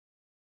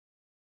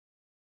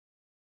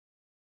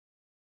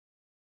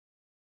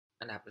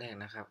อันดับแรก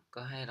นะครับ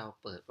ก็ให้เรา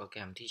เปิดโปรแกร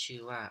มที่ชื่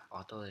อว่า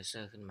Auto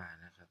Laser ขึ้นมา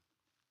นะครับ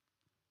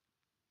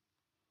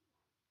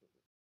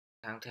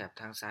ทางแถบ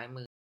ทางซ้าย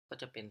มือก็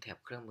จะเป็นแถบ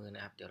เครื่องมือน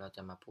ะครับเดี๋ยวเราจ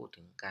ะมาพูด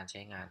ถึงการใ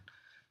ช้งาน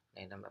ใน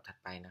ลำดับถัด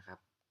ไปนะครับ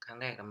ครั้ง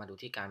แรกเรามาดู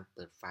ที่การเ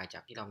ปิดไฟล์จา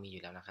กที่เรามีอ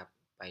ยู่แล้วนะครับ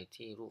ไป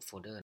ที่รูปโฟ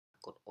ลเดอร์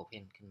กด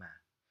Open ขึ้นมา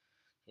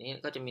ทีนี้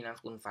ก็จะมีนามส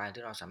กุลไฟล์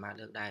ที่เราสามารถเ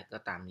ลือกได้ก็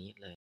ตามนี้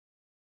เลย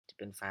จะเ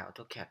ป็นไฟล์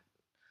AutoCAD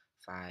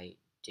ไฟล์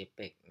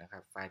JPEG นะครั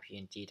บไฟล์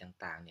PNG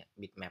ต่างๆเนี่ย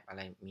bitmap อะไ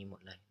รมีหม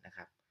ดเลยนะค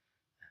รับ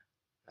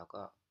เรา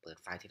ก็เปิด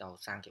ไฟล์ที่เรา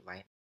สร้างเก็บไว้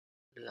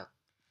เลือก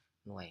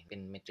หน่วยเป็น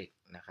เมตริก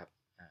นะครับ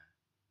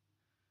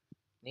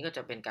นี่ก็จ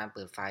ะเป็นการเ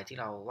ปิดไฟล์ที่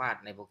เราวาด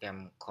ในโปรแกรม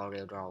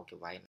CorelDRAW เก็บ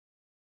ไว้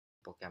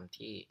โปรแกรม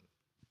ที่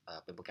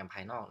เป็นโปรแกรมภ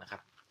ายนอกนะครั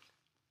บ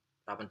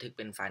เราบันทึกเ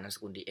ป็นไฟล์นามส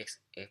กุล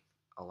DXF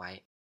เอาไว้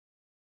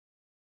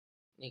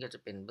นี่ก็จะ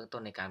เป็นเบื้องต้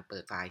นในการเปิ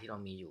ดไฟล์ที่เรา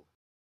มีอยู่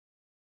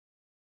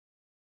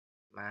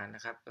มาน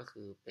ะครับก็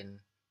คือเป็น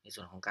ในส่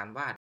วนของการว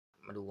าด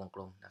มาดูวงก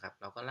ลมนะครับ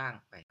เราก็ล่าง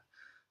ไป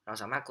เรา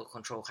สามารถกด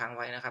Ctrl ค้างไ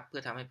ว้นะครับเพื่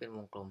อทำให้เป็นว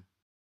งกลม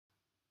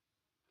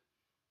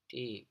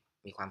ที่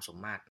มีความสม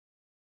มาตร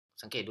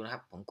สังเกตดูนะค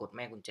รับผมกดแ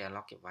ม่กุญแจล็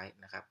อกเก็บไว้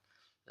นะครับ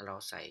แล้วเรา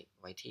ใส่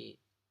ไว้ที่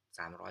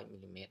300มิ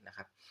ลลิเมตรนะค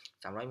รับ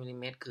300มิลลิ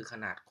เมตรคือข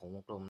นาดของว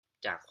งกลม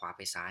จากขวาไ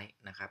ปซ้าย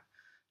นะครับ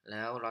แ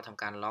ล้วเราท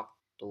ำการล็อก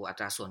ตัวอัต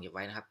ราส่วนเก็บไ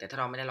ว้นะครับแต่ถ้า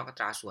เราไม่ได้ล็อกอั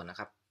ตราส่วนนะ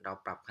ครับเรา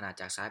ปรับขนาด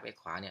จากซ้ายไป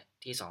ขวาเนี่ย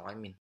ที่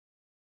200มิล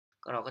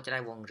ก็เราก็จะได้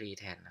วงรี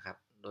แทนนะครับ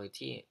โดย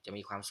ที่จะ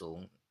มีความสูง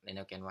ในแน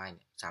วแกน y เ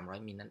นี่ย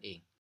300มิลนั่นเอง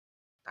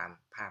ตาม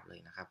ภาพเลย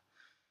นะครับ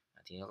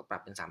ทีนี้เราก็ปรั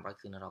บเป็น300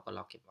คืนแล้วเราก็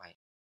ล็อกเก็บไว้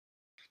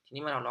ที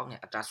นี้เมื่อเราล็อกเนี่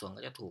ยอัตราส่วน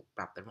ก็จะถูกป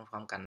รับไปพร้อ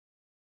มๆกัน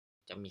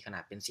จะมีขนา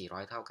ดเป็น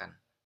400เท่ากัน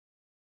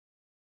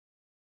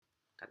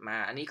ถัดมา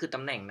อันนี้คือต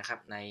ำแหน่งนะครับ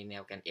ในแน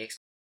วแกน x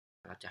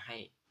เราจะให้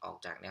ออก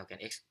จากแนวแกน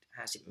x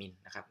 50มิล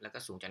นะครับแล้วก็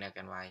สูงจากแนวแก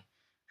น y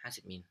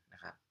 50มิลน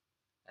ะครับ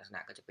ลักษณะ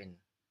ก็จะเป็น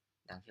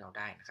ดังที่เราไ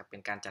ด้นะครับเป็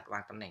นการจัดวา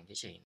งตำแหน่ง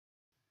เฉยๆ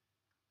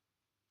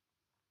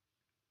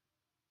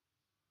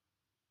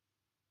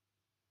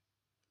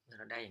เมื่อ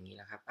เราได้อย่างนี้แ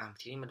ล้วครับ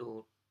ทีนี้มาดู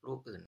รูป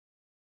อื่น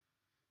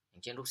อย่า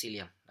งเช่นรูปสี่เห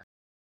ลี่ยม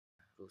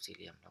รูปสี่เ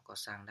หลี่ยมเราก็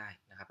สร้างได้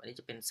นะครับอันนี้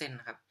จะเป็นเส้น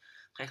นะครับ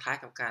คล้าย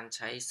ๆกับการใ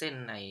ช้เส้น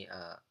ใน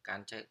การ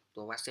ใช้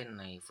ตัววาดเส้น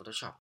ใน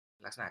Photoshop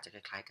ลักษณะจะค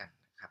ล้ายๆกัน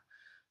นะครับ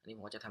อันนี้ผ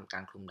มก็จะทำกา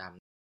รคลุมด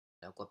ำ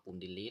แล้วกดปุ่ม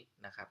delete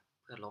นะครับ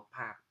เพื่อลบภ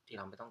าพที่เ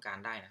ราไม่ต้องการ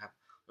ได้นะครับ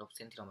ลบเ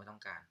ส้นที่เราไม่ต้อ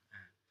งการ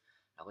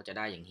เราก็จะไ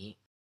ด้อย่างนี้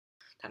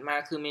ถัดมา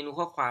คือเมนู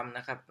ข้อความน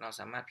ะครับเรา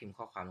สามารถพิมพ์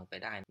ข้อความลงไป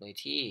ได้โดย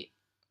ที่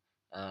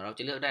เราจ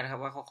ะเลือกได้นะครั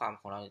บว่าข้อความ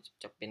ของเรา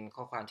จะเป็น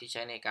ข้อความที่ใ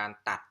ช้ในการ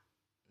ตัด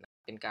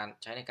เป็นการ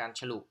ใช้ในการ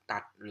ฉลุตั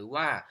ดหรือ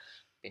ว่า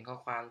เป็นข้อ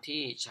ความ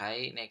ที่ใช้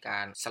ในกา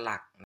รสลั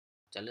ก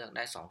จะเลือกไ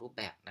ด้2รูป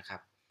แบบนะครั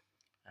บ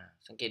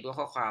สังเกตว่า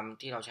ข้อความ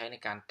ที่เราใช้ใน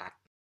การตัด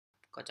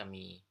ก็จะ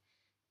มี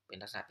เป็น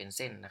ลักษณะเป็นเ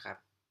ส้นนะครับ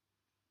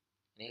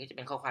อันนี้ก็จะเ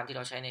ป็นข้อความที่เ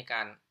ราใช้ในก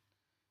าร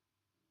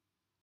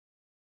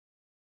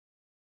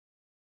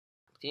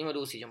ทีนี้มา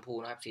ดูสีชมพู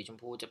นะครับสีชม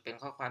พูจะเป็น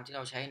ข้อความที่เร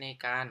าใช้ใน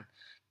การ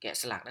แกะ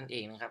สลักนั่นเอ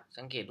งนะครับ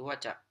สังเกตดูว่า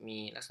จะมี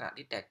ลักษณะ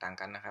ที่แตกต่าง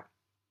กันนะครับ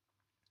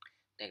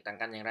แตกต่าง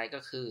กันอย่างไรก็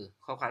คือ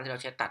ข้อความที่เรา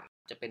ใช้ตัด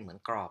จะเป็นเหมือน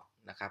กรอบ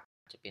นะครับ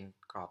จะเป็น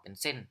กรอบเป็น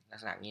เส้นลัก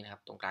ษณะนี้นะครั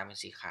บตรงกลางเป็น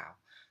สีขาว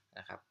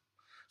นะครับ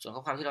ส่วนข้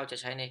อความที่เราจะ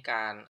ใช้ในก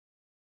าร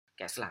แ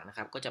กะสลักนะค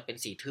รับก็จะเป็น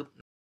สีทึบ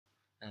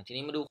ที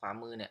นี้มาดูขวา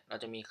มือเนี่ยเรา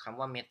จะมีคำ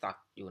ว่า method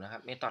อยู่นะครั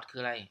บ method คือ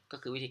อะไรก็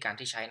คือวิธีการ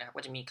ที่ใช้นะครับ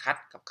ก็จะมี cut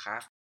กับ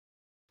carve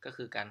ก็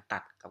คือการตั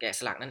ดกับแกะ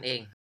สลักนั่นเอ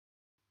ง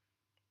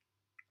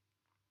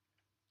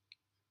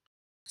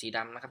สีด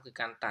ำนะครับคือ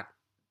การตัด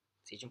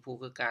สีชมพู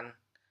คือการ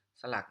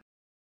สลัก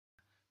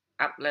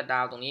up และ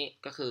down ตรงนี้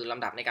ก็คือล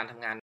ำดับในการท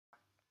ำงาน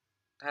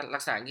ถ้าลั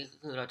กษณะนี้ก็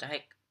คือเราจะให้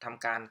ท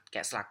ำการแก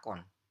ะสลักก่อน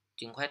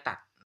จึงค่อยตัด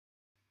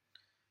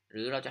ห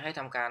รือเราจะให้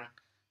ทำการ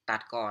ตั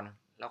ดก่อน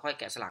แล้วค่อย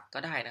แกะสลักก็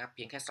ได้นะครับเ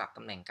พียงแค่สลับต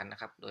ำแหน่งกันนะ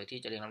ครับโดยที่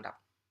จะเรียงลำดับ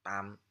ตา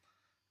ม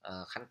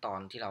ขั้นตอน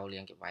ที่เราเรี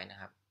ยงเก็บไว้นะ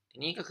ครับที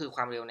นี้ก็คือค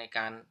วามเร็วในก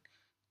าร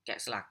แกะ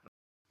สลัก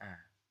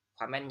ค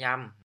วามแม่นย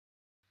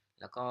ำ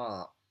แล้วก็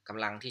ก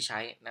ำลังที่ใ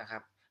ช้นะครั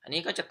บอัน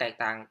นี้ก็จะแตก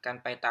ต่างกัน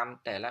ไปตาม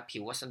แต่ละผิ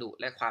ววัสดุ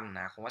และความหน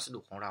าของวัสดุ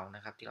ของเราน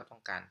ะครับที่เราต้อ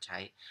งการใช้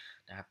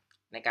นะครับ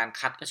ในการ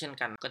คัดก็เช่น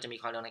กันก็จะมี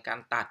ความเร็วในการ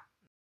ตัด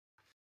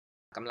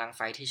กำลังไ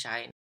ฟที่ใช้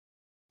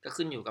ก็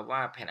ขึ้นอยู่กับว่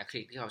าแผ่นอะคริ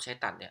ลิกที่เราใช้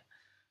ตัดเนี่ย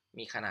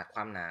มีขนาดคว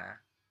ามหนา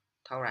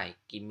เท่าไหร่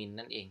กี่มิล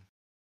นั่นเอง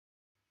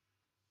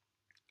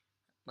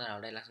เมื่อเรา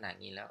ได้ลักษณะ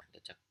นี้แล้วเดี๋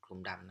ยวจะคลุม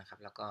ดำนะครับ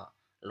แล้วก็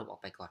ลบออ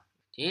กไปก่อน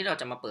ทีนี้เรา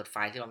จะมาเปิดไฟ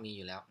ล์ที่เรามีอ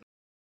ยู่แล้ว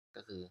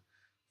ก็คือ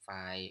ไฟ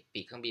ล์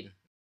ปีกเครื่องบิน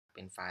เ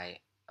ป็นไฟล์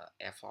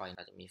airfoil เ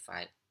ราจะมีไฟ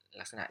ล์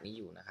ลักษณะนี้อ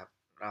ยู่นะครับ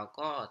เรา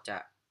ก็จะ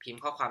พิม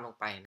พ์ข้อความลง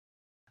ไป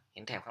เ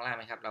ห็นแถบข้างล่างไ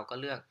หมครับเราก็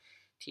เลือก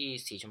ที่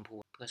สีชมพู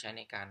เพื่อใช้ใ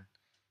นการ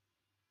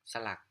ส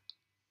ลัก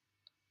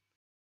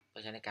เพื่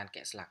อใช้ในการแก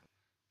ะสลัก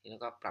ทีนี้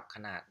ก็ปรับข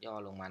นาดย่อ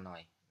ลงมาหน่อ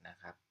ยนะ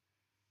ครับ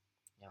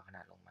ย่อขน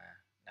าดลงมา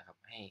นะครับ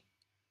ให้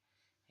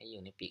อ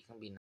ยู่ในปีกเครื่อ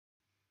งบิน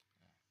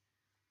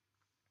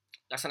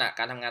ลักษณะก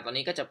ารทำงานตอน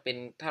นี้ก็จะเป็น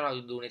ถ้าเรา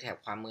ดูในแถบ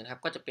ความมือครั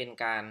บก็จะเป็น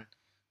การ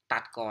ตั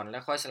ดก่อนแล้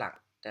วค่อยสลัก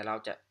แต่เรา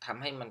จะท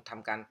ำให้มันท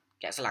ำการ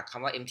แกะสลักค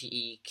ำว่า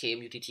MTE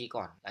KMUTT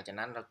ก่อนหลังจาก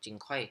นั้นเราจึง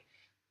ค่อย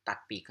ตัด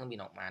ปีกเครื่องบิน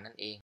ออกมานั่น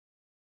เอง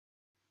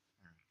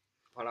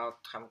พอเรา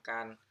ทำกา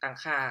รตั้ง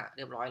ค่าเ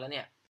รียบร้อยแล้วเ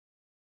นี่ย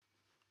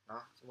เนา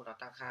ะสมมุติเรา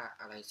ตั้งค่า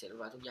อะไรเสร็จเรีย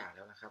บร้อยทุกอย่างแ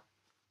ล้วนะครับ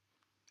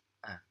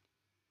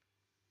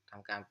ท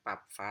ำการปรั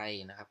บไฟ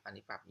นะครับอัน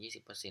นี้ปรั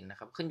บ 20% นะ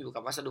ครับขึ้นอยู่กั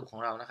บวัสดุขอ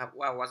งเรานะครับ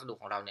ว่าวัสดุ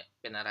ของเราเนี่ย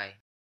เป็นอะไร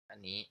อัน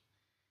นี้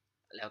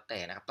แล้วแต่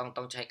นะครับ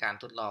ต้องใช้การ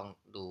ทดลอง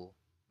ดู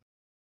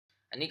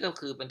อันนี้ก็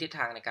คือเป็นทิศท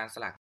างในการส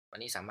ลักอัน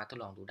นี้สามารถทด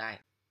ลองดูได้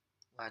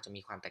ว่าจะ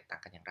มีความแตกต่า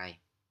งกันอย่างไร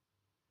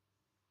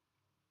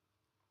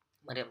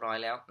เมื่อเรียบร้อย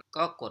แล้ว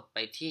ก็กดไป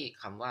ที่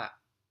คำว่า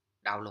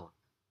ดาวน์โหลด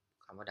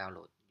ดาวน์โหล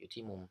ดอยู่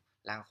ที่มุม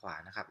ล่างขวา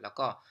นะครับแล้ว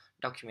ก็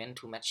document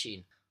to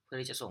machine เพื่อ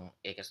ที่จะ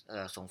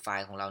ส่งไฟ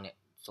ล์ของเราเนี่ย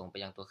ส่งไป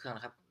ยังตัวเครื่องน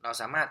ะครับเรา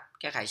สามารถ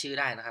แก้ไขชื่อ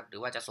ได้นะครับหรื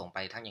อว่าจะส่งไป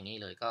ทั้งอย่างนี้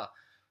เลยก็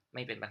ไ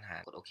ม่เป็นปัญหา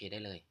กดโอเคได้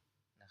เลย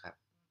นะครับ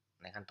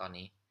ในขั้นตอน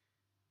นี้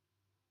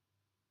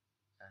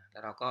แล้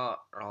วเราก็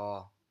รอ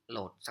โหล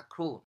ดสักค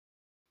รู่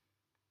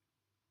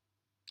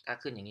ถ้า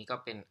ขึ้นอย่างนี้ก็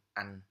เป็น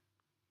อัน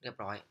เรียบ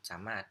ร้อยสา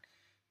มารถ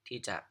ที่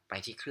จะไป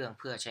ที่เครื่อง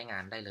เพื่อใช้งา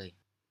นได้เลย